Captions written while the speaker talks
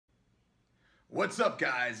What's up,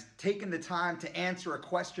 guys? Taking the time to answer a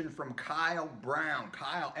question from Kyle Brown.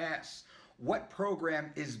 Kyle asks, what program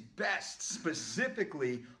is best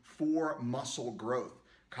specifically for muscle growth?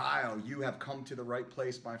 Kyle, you have come to the right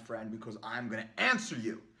place, my friend, because I'm going to answer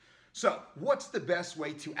you. So, what's the best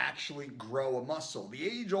way to actually grow a muscle? The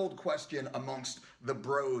age-old question amongst the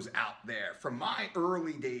bros out there. From my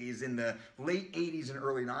early days in the late 80s and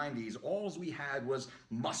early 90s, all we had was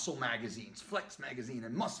muscle magazines, Flex Magazine,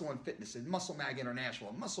 and Muscle and Fitness, and Muscle Mag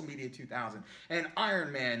International, and Muscle Media 2000, and Iron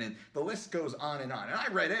Man, and the list goes on. And I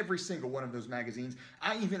read every single one of those magazines.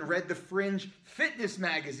 I even read the fringe fitness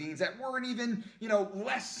magazines that weren't even,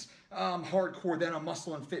 less hardcore than a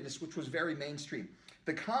Muscle and Fitness, which was very mainstream.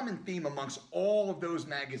 The common theme amongst all of those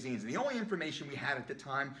magazines, and the only information we had at the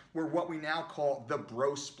time, were what we now call the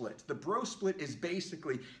bro split. The bro split is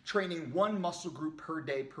basically training one muscle group per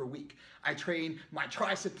day per week. I train my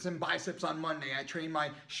triceps and biceps on Monday. I train my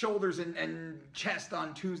shoulders and chest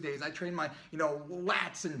on Tuesdays. I train my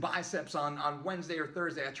lats and biceps on Wednesday or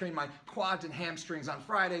Thursday. I train my quads and hamstrings on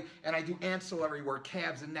Friday, and I do ancillary work,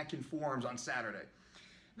 calves and neck and forearms on Saturday.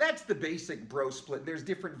 That's the basic bro split. There's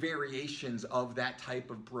different variations of that type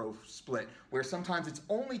of bro split, where sometimes it's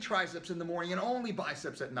only triceps in the morning and only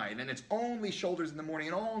biceps at night, and it's only shoulders in the morning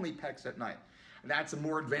and only pecs at night. That's a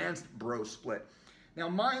more advanced bro split. Now,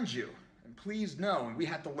 mind you, and please know, and we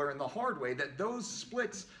had to learn the hard way, that those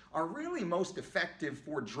splits are really most effective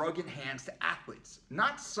for drug-enhanced athletes.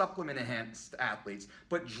 Not supplement-enhanced athletes,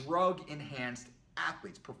 but drug-enhanced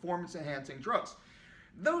athletes, performance-enhancing drugs.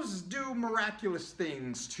 Those do miraculous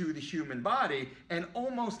things to the human body, and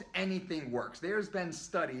almost anything works. There's been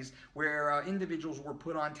studies where individuals were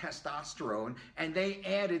put on testosterone and they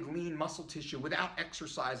added lean muscle tissue without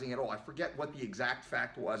exercising at all. I forget what the exact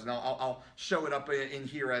fact was, and I'll show it up in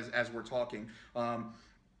here as we're talking.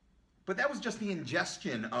 But that was just the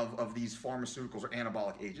ingestion of these pharmaceuticals or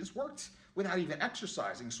anabolic agents worked without even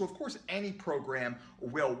exercising. So of course any program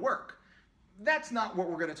will work. That's not what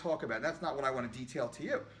we're going to talk about. That's not what I want to detail to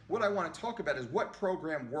you. What I want to talk about is what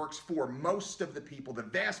program works for most of the people, the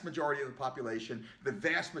vast majority of the population, the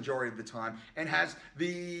vast majority of the time, and has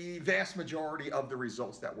the vast majority of the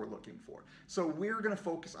results that we're looking for. So we're going to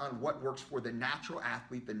focus on what works for the natural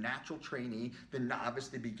athlete, the natural trainee, the novice,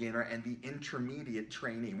 the beginner, and the intermediate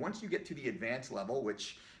trainee. Once you get to the advanced level,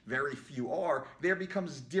 which very few are, there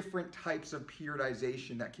becomes different types of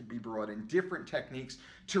periodization that can be brought in, different techniques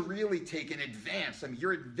to really take an advance. I mean,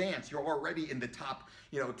 you're advanced, you're already in the top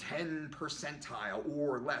 10 percentile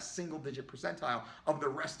or less, single-digit percentile of the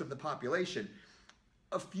rest of the population.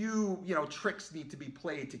 A few tricks need to be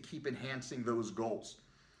played to keep enhancing those goals.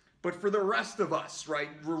 But for the rest of us, right,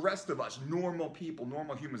 the rest of us, normal people,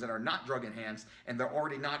 normal humans that are not drug enhanced and they're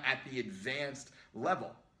already not at the advanced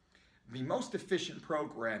level, the most efficient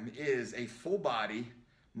program is a full body,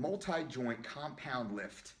 multi-joint compound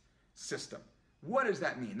lift system. What does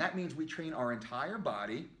that mean? That means we train our entire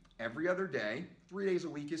body every other day. 3 days a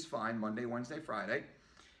week is fine, Monday, Wednesday, Friday.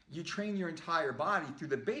 You train your entire body through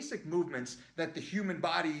the basic movements that the human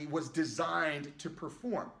body was designed to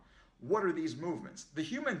perform. What are these movements? The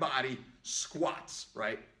human body squats,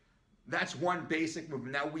 right? That's one basic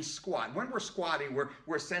movement. Now we squat. When we're squatting,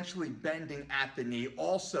 we're essentially bending at the knee.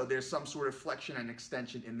 Also, there's some sort of flexion and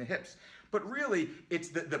extension in the hips. But really, it's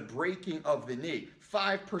the breaking of the knee.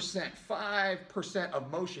 5%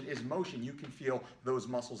 of motion is motion. You can feel those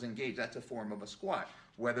muscles engage. That's a form of a squat.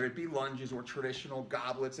 Whether it be lunges or traditional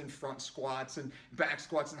goblets and front squats and back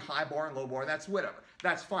squats and high bar and low bar, that's whatever.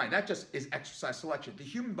 That's fine. That just is exercise selection. The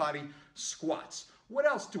human body squats. What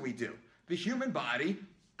else do we do? The human body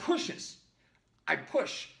pushes. I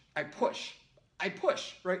push, I push, I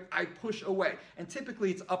push, right? I push away. And typically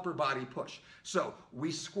it's upper body push. So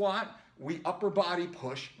we squat, we upper body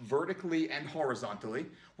push vertically and horizontally.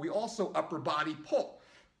 We also upper body pull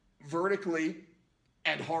vertically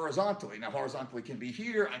and horizontally. Now horizontally can be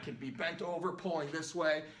here, I can be bent over, pulling this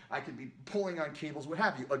way, I could be pulling on cables, what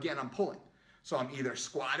have you. Again, I'm pulling. So I'm either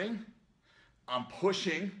squatting, I'm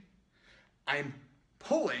pushing, I'm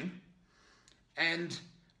pulling, and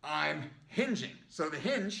I'm hinging. So the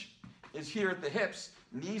hinge is here at the hips.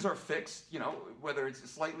 Knees are fixed, whether it's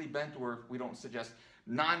slightly bent or we don't suggest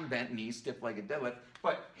non-bent knees, stiff-legged deadlift.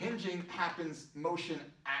 But hinging happens motion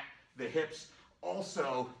at the hips,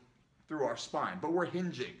 also through our spine. But we're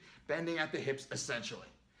hinging, bending at the hips essentially.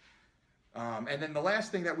 And then the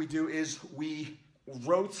last thing that we do is we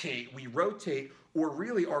rotate. We rotate, or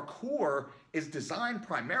really our core is designed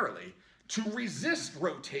primarily to resist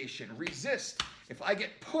rotation. Resist. If I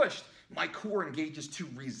get pushed, my core engages to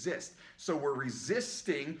resist. So we're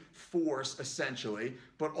resisting force essentially,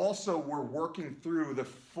 but also we're working through the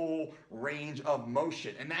full range of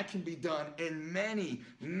motion. And that can be done in many,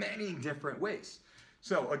 many different ways.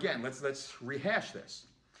 So again, let's rehash this.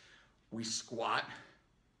 We squat,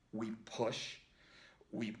 we push,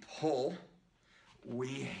 we pull, we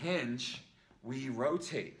hinge, we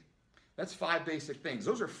rotate. That's 5 basic things.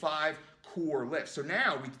 Those are 5 core lifts. So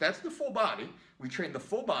now that's the full body. We train the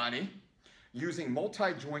full body using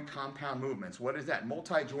multi-joint compound movements. What is that?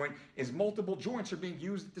 Multi-joint is multiple joints are being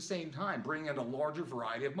used at the same time, bringing in a larger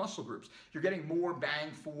variety of muscle groups. You're getting more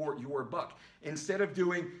bang for your buck. Instead of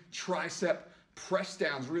doing tricep press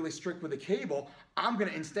downs really strict with a cable, I'm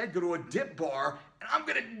gonna instead go to a dip bar and I'm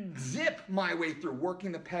gonna zip my way through,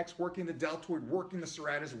 working the pecs, working the deltoid, working the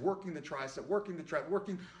serratus, working the tricep, working the trap,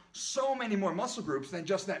 working so many more muscle groups than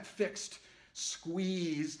just that fixed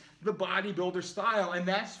squeeze, the bodybuilder style. And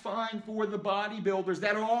that's fine for the bodybuilders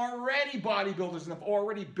that are already bodybuilders and have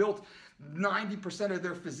already built 90% of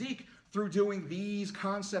their physique through doing these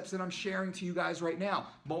concepts that I'm sharing to you guys right now.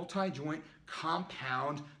 Multi-joint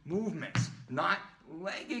compound movements, not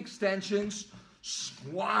leg extensions,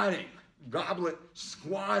 squatting, goblet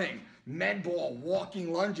squatting, med ball,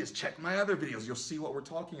 walking lunges. Check my other videos, you'll see what we're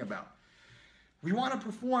talking about. We want to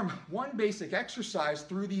perform one basic exercise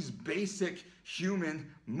through these basic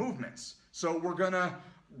human movements. So we're gonna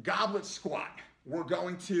goblet squat. We're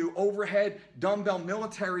going to overhead dumbbell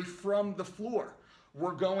military from the floor.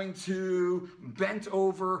 We're going to bent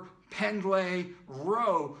over pendlay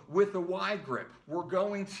row with a wide grip. We're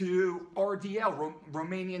going to RDL,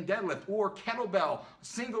 Romanian deadlift, or kettlebell,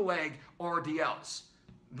 single leg RDLs.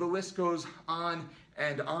 The list goes on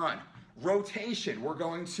and on. Rotation, we're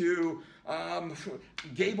going to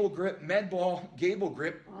gable grip, med ball, gable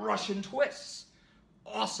grip, Russian twists.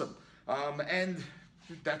 Awesome. And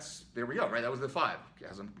there we go, right? That was the 5.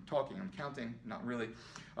 As I'm talking, I'm counting, not really.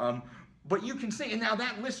 But you can see, and now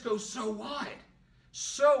that list goes so wide.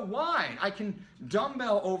 So wide. I can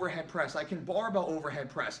dumbbell overhead press. I can barbell overhead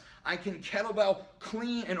press. I can kettlebell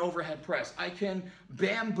clean and overhead press. I can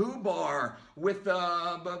bamboo bar with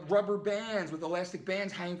rubber bands, with elastic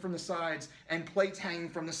bands hanging from the sides and plates hanging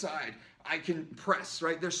from the side. I can press,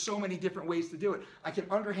 right? There's so many different ways to do it. I can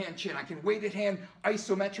underhand chin. I can weighted hand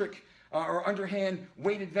isometric or underhand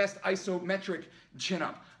weighted vest isometric chin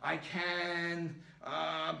up. I can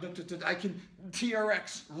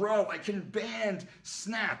TRX row, I can band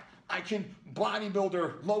snap, I can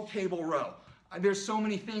bodybuilder low cable row. There's so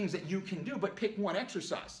many things that you can do, but pick one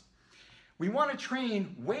exercise. We want to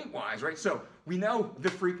train weight-wise, right? So we know the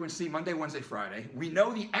frequency, Monday, Wednesday, Friday. We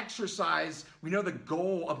know the exercise, we know the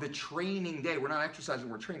goal of the training day. We're not exercising,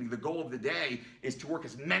 we're training. The goal of the day is to work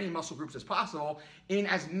as many muscle groups as possible in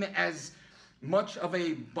as much of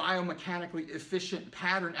a biomechanically efficient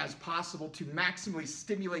pattern as possible to maximally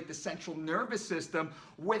stimulate the central nervous system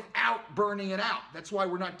without burning it out. That's why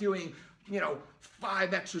we're not doing,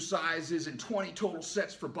 5 exercises and 20 total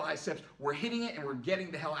sets for biceps. We're hitting it and we're getting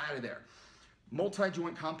the hell out of there.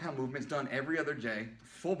 Multi-joint compound movements done every other day,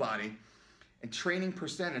 full body, and training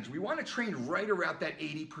percentage. We want to train right around that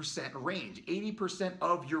 80% range. 80%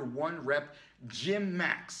 of your 1 rep gym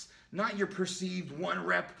max, not your perceived 1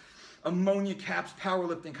 rep ammonia caps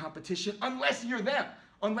powerlifting competition, unless you're them,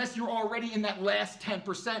 unless you're already in that last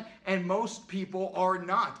 10%, and most people are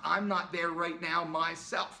not. I'm not there right now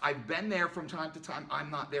myself. I've been there from time to time. I'm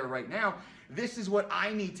not there right now. This is what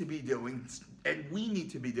I need to be doing, and we need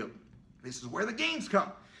to be doing. This is where the gains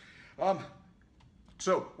come.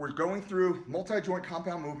 So we're going through multi-joint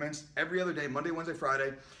compound movements every other day, Monday, Wednesday,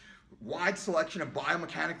 Friday. Wide selection of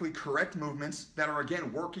biomechanically correct movements that are,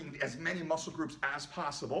 again, working as many muscle groups as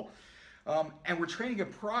possible. And we're training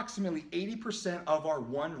approximately 80% of our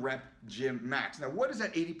 1 rep gym max. Now, what does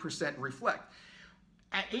that 80% reflect?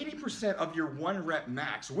 At 80% of your 1 rep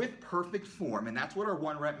max with perfect form, and that's what our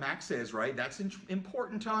 1 rep max is, right? That's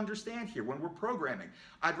important to understand here when we're programming.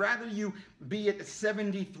 I'd rather you be at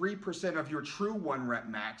 73% of your true 1 rep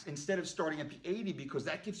max instead of starting at the 80, because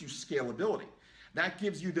that gives you scalability. That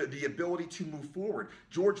gives you the ability to move forward.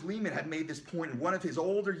 George Lehman had made this point in one of his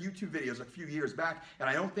older YouTube videos a few years back, and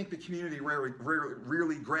I don't think the community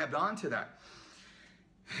really grabbed onto that.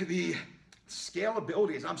 The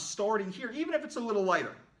scalability is I'm starting here, even if it's a little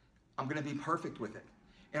lighter, I'm going to be perfect with it.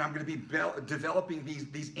 And I'm going to be developing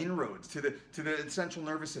these inroads to the central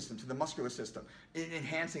nervous system, to the muscular system,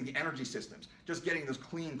 enhancing the energy systems, just getting those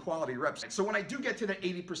clean quality reps. So when I do get to that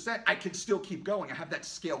 80%, I can still keep going. I have that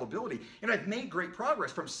scalability. And I've made great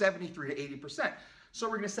progress from 73 to 80%. So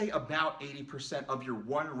we're going to say about 80% of your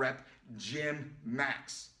 1 rep gym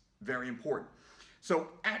max. Very important. So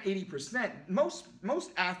at 80%,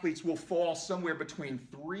 most athletes will fall somewhere between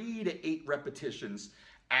 3 to 8 repetitions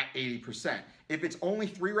at 80%. If it's only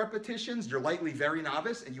 3 repetitions, you're likely very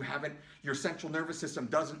novice and your central nervous system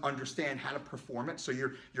doesn't understand how to perform it, so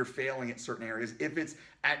you're failing at certain areas. If it's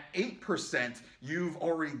at 8%, you've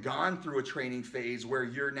already gone through a training phase where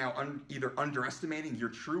you're now either underestimating your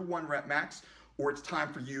true 1 rep max, or it's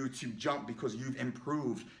time for you to jump because you've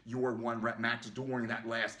improved your 1 rep max during that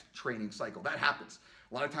last training cycle. That happens.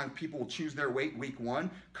 A lot of times people will choose their weight week 1,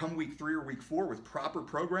 come week 3 or week 4 with proper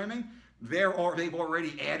programming, they've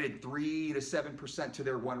already added 3 to 7% to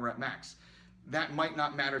their 1 rep max. That might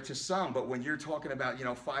not matter to some, but when you're talking about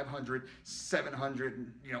 500,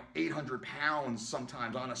 700, 800 pounds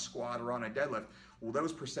sometimes on a squat or on a deadlift, well,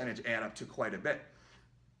 those percentage add up to quite a bit.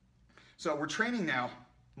 So we're training now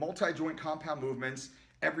multi-joint compound movements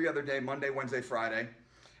every other day, Monday, Wednesday, Friday,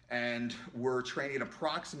 and we're training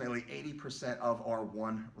approximately 80% of our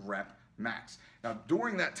 1 rep max. Now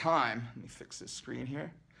during that time, let me fix this screen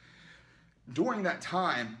here. During that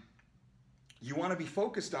time, you want to be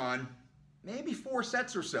focused on maybe 4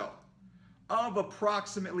 sets or so of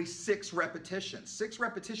approximately 6 repetitions. 6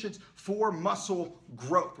 repetitions for muscle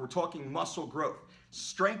growth. We're talking muscle growth.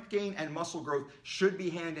 Strength gain and muscle growth should be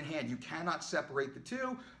hand in hand. You cannot separate the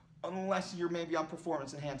two unless you're maybe on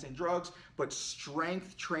performance enhancing drugs, but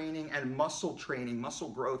strength training and muscle training, muscle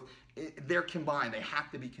growth, they're combined. They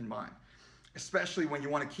have to be combined, especially when you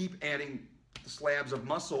want to keep adding slabs of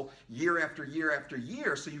muscle year after year after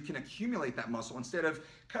year, so you can accumulate that muscle instead of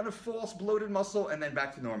kind of false bloated muscle and then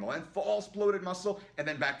back to normal, and false bloated muscle and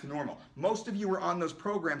then back to normal. Most of you are on those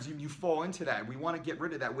programs, you fall into that. We want to get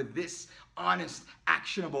rid of that with this honest,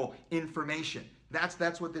 actionable information.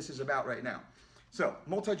 That's what this is about right now. So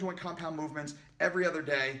multi-joint compound movements every other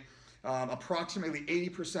day, approximately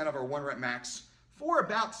 80% of our 1 rep max, for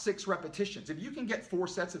about 6 repetitions. If you can get 4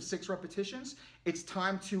 sets of 6 repetitions, it's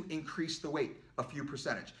time to increase the weight a few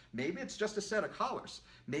percentage. Maybe it's just a set of collars.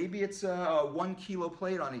 Maybe it's a 1 kilo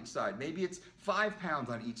plate on each side. Maybe it's 5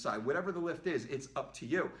 pounds on each side. Whatever the lift is, it's up to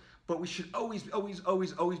you. But we should always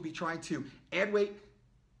be trying to add weight,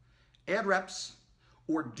 add reps,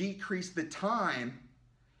 or decrease the time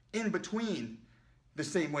in between the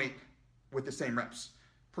same weight with the same reps.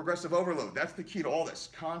 Progressive overload, that's the key to all this.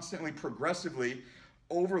 Constantly, progressively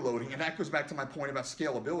overloading, and that goes back to my point about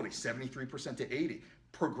scalability, 73% to 80.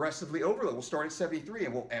 Progressively overload. We'll start at 73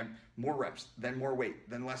 and we'll add more reps, then more weight,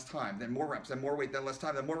 then less time, then more reps, then more weight, then less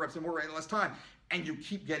time, then more reps, then more weight, then less time. And you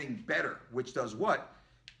keep getting better, which does what?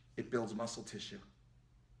 It builds muscle tissue.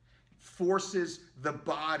 Forces the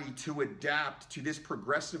body to adapt to this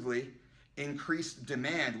progressively increased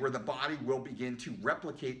demand where the body will begin to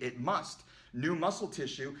replicate, it must, new muscle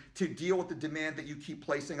tissue to deal with the demand that you keep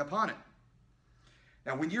placing upon it.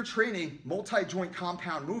 Now, when you're training multi-joint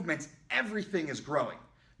compound movements, everything is growing.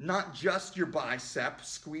 Not just your bicep,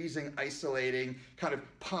 squeezing, isolating, kind of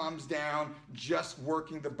palms down, just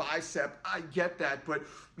working the bicep. I get that, but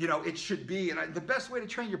it should be, and the best way to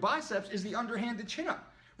train your biceps is the underhanded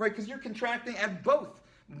chin-up, right? Because you're contracting at both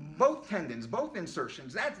tendons, both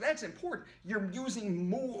insertions. That's important. You're using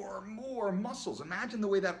more muscles. Imagine the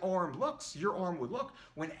way that arm looks, your arm would look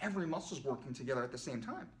when every muscle's working together at the same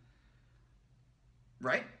time,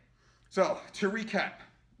 right? So to recap,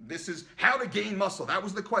 this is how to gain muscle. That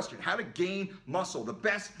was the question, how to gain muscle. The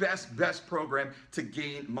best program to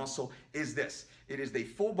gain muscle is this. It is the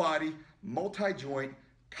full body, multi-joint,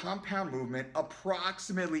 compound movement,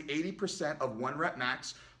 approximately 80% of 1 rep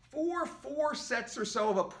max, for 4 sets or so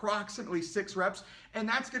of approximately 6 reps, and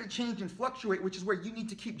that's going to change and fluctuate, which is where you need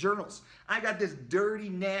to keep journals. I got this dirty,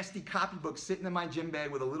 nasty copybook sitting in my gym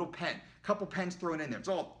bag with a little pen, a couple pens thrown in there. It's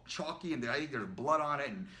all chalky, and I think there's blood on it,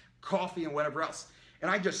 and coffee, and whatever else. And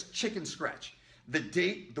I just chicken scratch the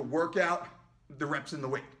date, the workout, the reps, and the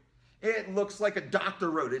weight. It looks like a doctor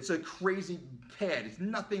wrote it. It's a crazy pad. It's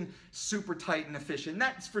nothing super tight and efficient. And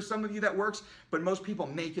that's for some of you that works, but most people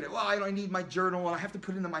make it, well, I don't need my journal, I have to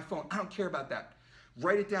put it into my phone. I don't care about that.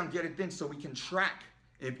 Write it down, get it in so we can track.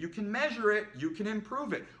 If you can measure it, you can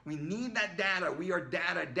improve it. We need that data. We are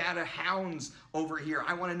data hounds over here.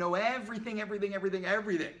 I want to know everything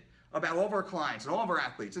about all of our clients and all of our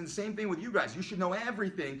athletes. And the same thing with you guys. You should know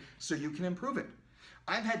everything so you can improve it.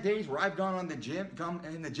 I've had days where I've gone in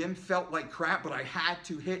the gym, felt like crap, but I had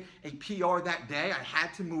to hit a PR that day. I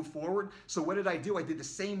had to move forward. So what did I do? I did the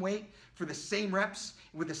same weight for the same reps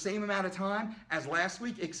with the same amount of time as last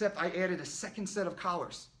week, except I added a second set of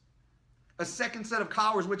collars. A second set of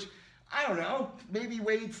collars, which, I don't know, maybe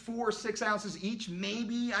weighed 4 or 6 ounces each.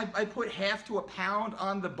 Maybe I put half to a pound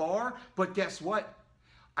on the bar, but guess what?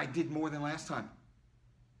 I did more than last time.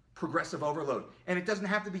 progressive overload. And it doesn't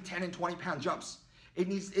have to be 10 and 20 pound jumps. It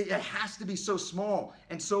has to be so small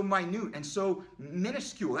and so minute and so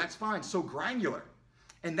minuscule. That's fine. So granular.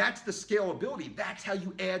 And that's the scalability. That's how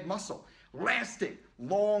you add muscle. Lasting,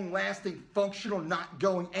 long-lasting, functional, not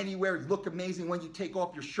going anywhere, look amazing when you take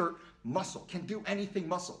off your shirt, muscle. Can do anything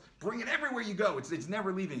muscle. Bring it everywhere you go. It's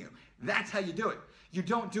never leaving you. That's how you do it. You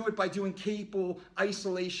don't do it by doing cable,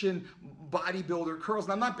 isolation, bodybuilder, curls.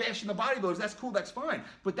 And I'm not bashing the bodybuilders. That's cool. That's fine.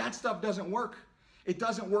 But that stuff doesn't work. It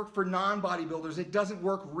doesn't work for non-bodybuilders. It doesn't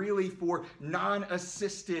work really for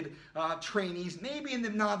non-assisted trainees. Maybe in the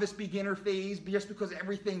novice beginner phase, just because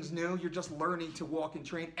everything's new, you're just learning to walk and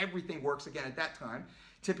train. Everything works again at that time.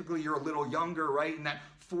 Typically, you're a little younger, right? In that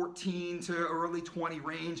 14 to early 20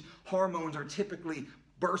 range, hormones are typically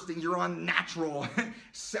bursting. You're on natural,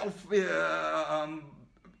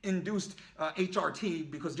 induced HRT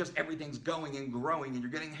because just everything's going and growing and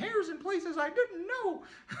you're getting hairs in places I didn't know.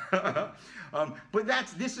 But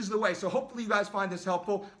this is the way. So hopefully you guys find this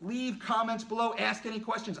helpful. Leave comments below, ask any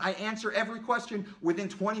questions. I answer every question within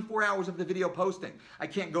 24 hours of the video posting. I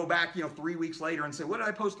can't go back 3 weeks later and say, what did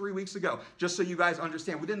I post 3 weeks ago? Just so you guys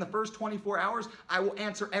understand. Within the first 24 hours, I will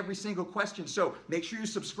answer every single question. So make sure you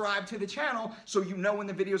subscribe to the channel so you know when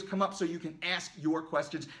the videos come up so you can ask your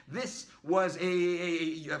questions. This was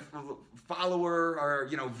a follower or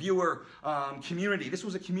viewer community. This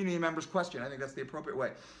was a community member's question. I think that's the appropriate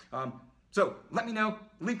way. So let me know,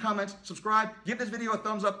 leave comments, subscribe, give this video a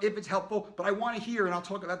thumbs up if it's helpful, but I want to hear, and I'll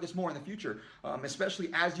talk about this more in the future, especially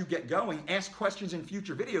as you get going, ask questions in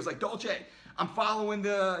future videos like, Dolce, I'm following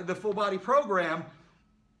the full body program,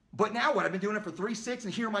 but now what? I've been doing it for 3, 6,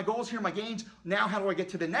 and here are my goals, here are my gains. Now how do I get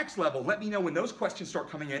to the next level? Let me know when those questions start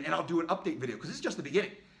coming in, and I'll do an update video, because this is just the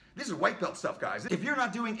beginning. This is white belt stuff, guys. If you're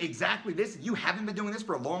not doing exactly this, you haven't been doing this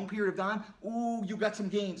for a long period of time, ooh, you got some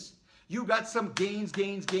gains. You got some gains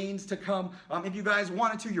to come. If you guys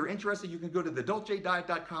wanted to, you're interested, you can go to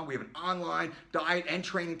thedolcediet.com. We have an online diet and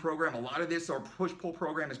training program. A lot of this, our push-pull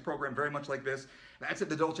program, is programmed very much like this. That's at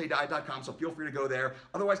thedolcediet.com, so feel free to go there.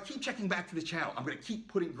 Otherwise, keep checking back to the channel. I'm going to keep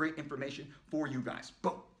putting great information for you guys.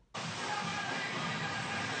 Boom.